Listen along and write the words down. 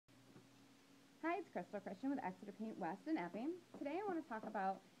it's Crystal Christian with Exeter Paint West in Epping. Today I want to talk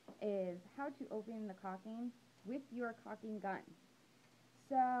about is how to open the caulking with your caulking gun.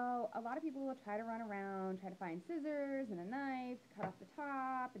 So a lot of people will try to run around, try to find scissors and a knife to cut off the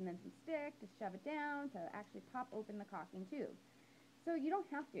top and then some stick to shove it down to actually pop open the caulking tube. So you don't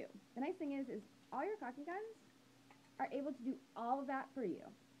have to. The nice thing is all your caulking guns are able to do all of that for you.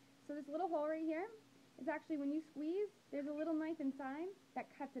 So this little hole right here is actually, when you squeeze, there's a little knife inside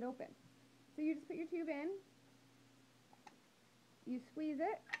that cuts it open. So you just put your tube in, you squeeze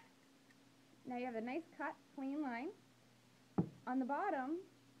it, now you have a nice cut, clean line. On the bottom,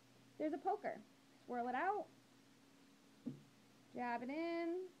 there's a poker. Swirl it out, jab it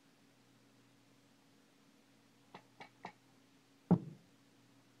in,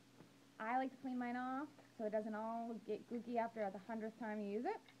 I like to clean mine off so it doesn't all get gooky after the 100th time you use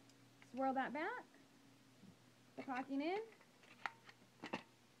it. Swirl that back, the caulking in,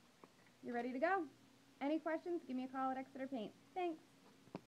 you're ready to go. Any questions, give me a call at Exeter Paint. Thanks.